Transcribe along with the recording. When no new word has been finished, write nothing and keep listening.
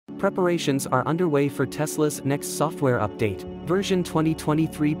preparations are underway for Tesla's next software update, version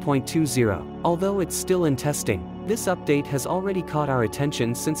 2023.20. Although it's still in testing, this update has already caught our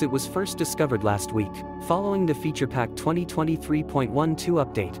attention since it was first discovered last week. Following the Feature Pack 2023.12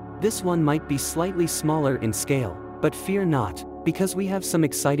 update, this one might be slightly smaller in scale, but fear not, because we have some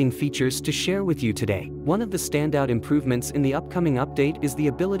exciting features to share with you today. One of the standout improvements in the upcoming update is the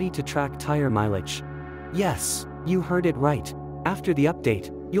ability to track tire mileage. Yes, you heard it right. After the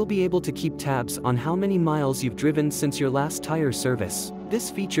update, you'll be able to keep tabs on how many miles you've driven since your last tire service.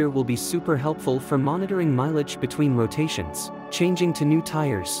 This feature will be super helpful for monitoring mileage between rotations, changing to new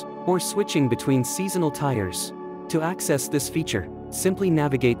tires, or switching between seasonal tires. To access this feature, simply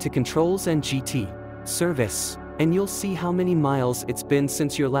navigate to Controls and GT, Service, and you'll see how many miles it's been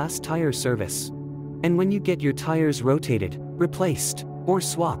since your last tire service. And when you get your tires rotated, replaced, or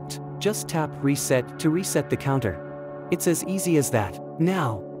swapped, just tap Reset to reset the counter. It's as easy as that.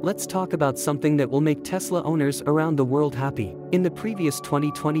 Now, let's talk about something that will make Tesla owners around the world happy. In the previous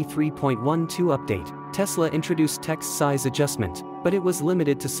 2023.12 update, Tesla introduced text size adjustment, but it was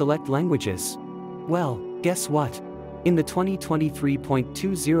limited to select languages. Well, guess what? In the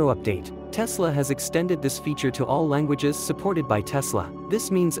 2023.20 update, Tesla has extended this feature to all languages supported by Tesla.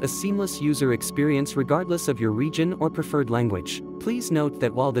 This means a seamless user experience regardless of your region or preferred language. Please note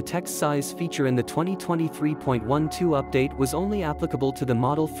that while the text size feature in the 2023.12 update was only applicable to the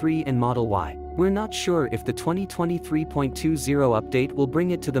Model 3 and Model Y, we're not sure if the 2023.20 update will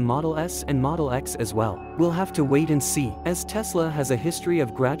bring it to the Model S and Model X as well. We'll have to wait and see, as Tesla has a history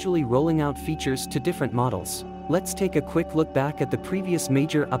of gradually rolling out features to different models. Let's take a quick look back at the previous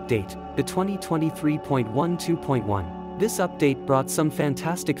major update, the 2023.12.1. This update brought some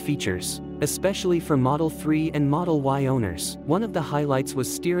fantastic features, especially for Model 3 and Model Y owners. One of the highlights was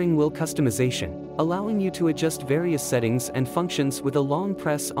steering wheel customization, allowing you to adjust various settings and functions with a long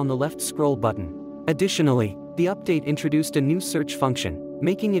press on the left scroll button. Additionally, the update introduced a new search function,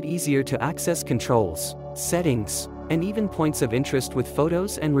 making it easier to access controls, settings, and even points of interest with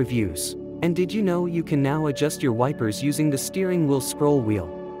photos and reviews. And did you know you can now adjust your wipers using the steering wheel scroll wheel?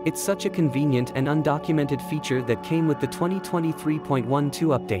 It's such a convenient and undocumented feature that came with the 2023.12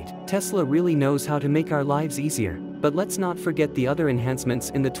 update. Tesla really knows how to make our lives easier. But let's not forget the other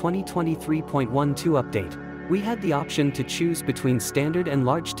enhancements in the 2023.12 update. We had the option to choose between standard and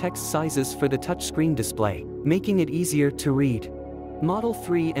large text sizes for the touchscreen display, making it easier to read. Model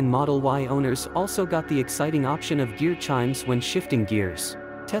 3 and Model Y owners also got the exciting option of gear chimes when shifting gears.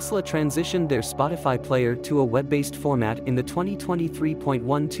 Tesla transitioned their Spotify player to a web-based format in the 2023.12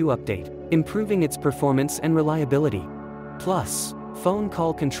 update, improving its performance and reliability. Plus, phone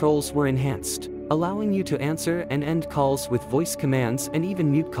call controls were enhanced, allowing you to answer and end calls with voice commands and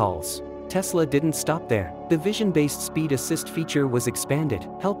even mute calls. Tesla didn't stop there. The vision-based speed assist feature was expanded,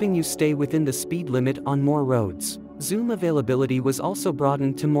 helping you stay within the speed limit on more roads. Zoom availability was also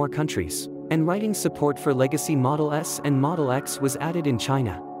broadened to more countries, and writing support for legacy Model S and Model X was added in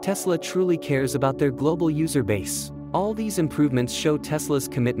China. Tesla truly cares about their global user base. All these improvements show Tesla's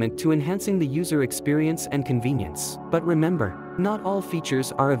commitment to enhancing the user experience and convenience. But remember, not all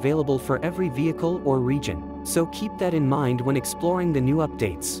features are available for every vehicle or region, so keep that in mind when exploring the new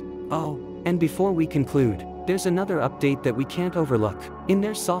updates. Oh, and before we conclude, there's another update that we can't overlook. In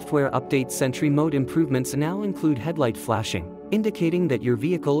their software update, Sentry Mode improvements now include headlight flashing, indicating that your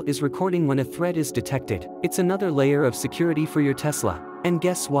vehicle is recording when a threat is detected. It's another layer of security for your Tesla. And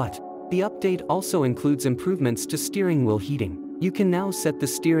guess what? The update also includes improvements to steering wheel heating. You can now set the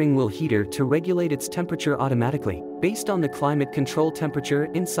steering wheel heater to regulate its temperature automatically, based on the climate control temperature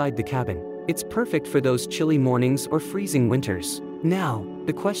inside the cabin. It's perfect for those chilly mornings or freezing winters. Now,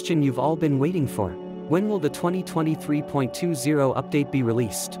 the question you've all been waiting for. When will the 2023.20 update be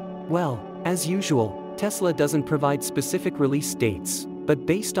released? Well, as usual, Tesla doesn't provide specific release dates, but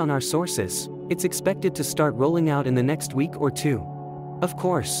based on our sources, it's expected to start rolling out in the next week or two. Of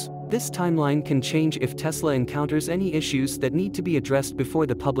course, this timeline can change if Tesla encounters any issues that need to be addressed before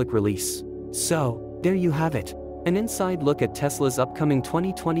the public release. So, there you have it. An inside look at Tesla's upcoming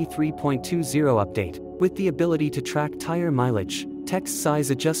 2023.20 update, with the ability to track tire mileage, text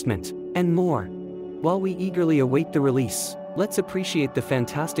size adjustment, and more. While we eagerly await the release, let's appreciate the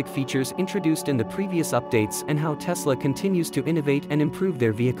fantastic features introduced in the previous updates and how Tesla continues to innovate and improve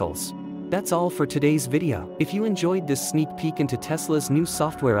their vehicles. That's all for today's video. If you enjoyed this sneak peek into Tesla's new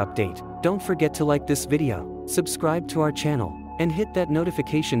software update, don't forget to like this video, subscribe to our channel, and hit that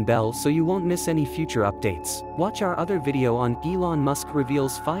notification bell so you won't miss any future updates. Watch our other video on Elon Musk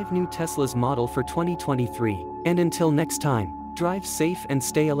reveals 5 new Tesla's model for 2023. And until next time, drive safe and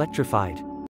stay electrified.